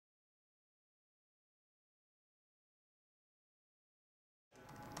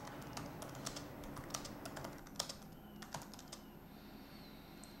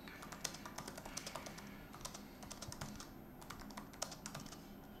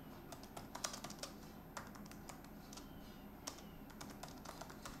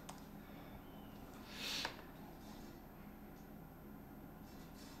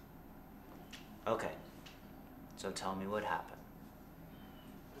So tell me what happened.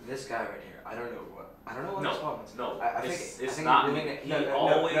 This guy right here, I don't know what his problem is. No, I think it's he not really me.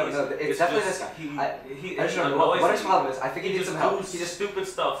 No, it's definitely this guy. I just don't know what his problem is. I think he needs some help. He just stupid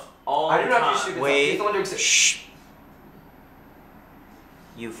stuff all the time. I do not do stupid stuff. He's the one doing Shh.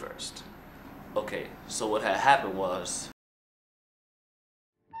 You first. Okay, so what had happened was...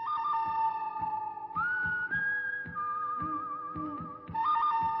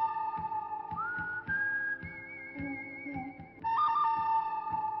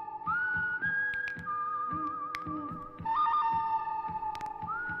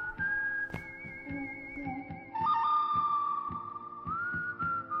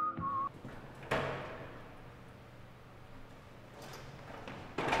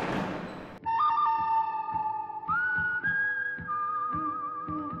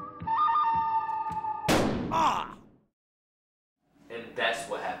 And that's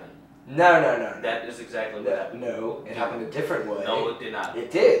what happened. No. That is exactly what happened. No, it happened a different way. No, it did not.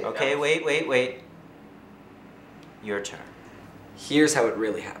 It did. Okay, wait. Your turn. Here's how it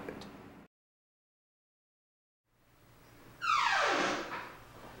really happened.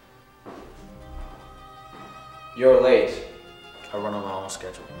 You're late. I run on my own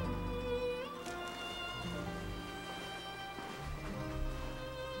schedule.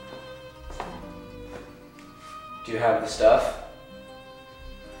 Do you have the stuff?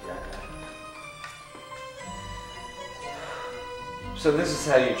 Yeah, I got it. So this is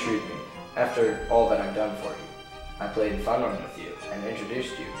how you treat me, after all that I've done for you. I played fun one with you, and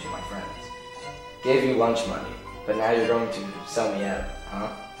introduced you to my friends. Gave you lunch money, but now you're going to sell me out,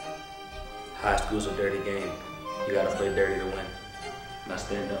 huh? High school's a dirty game. You gotta play dirty to win. Now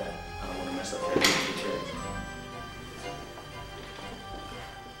stand up. I don't wanna mess up that future.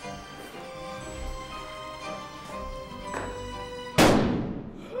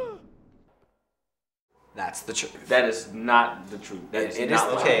 That's the truth. That is not the truth. That is It not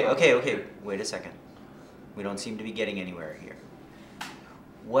is what Okay, happened. okay. Wait a second. We don't seem to be getting anywhere here.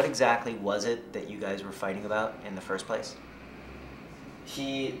 What exactly was it that you guys were fighting about in the first place?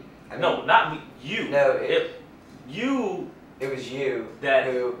 No, not me. You. No, you. It was you That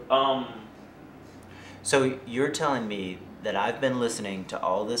who... So you're telling me that I've been listening to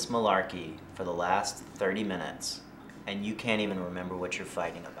all this malarkey for the last 30 minutes, and you can't even remember what you're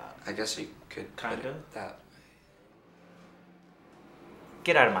fighting about? I guess you could Kinda. put it that way.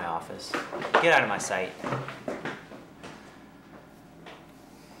 Get out of my office. Get out of my sight.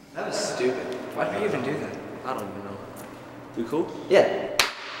 That was stupid. Why did you even do that? I don't even know. We cool? Yeah.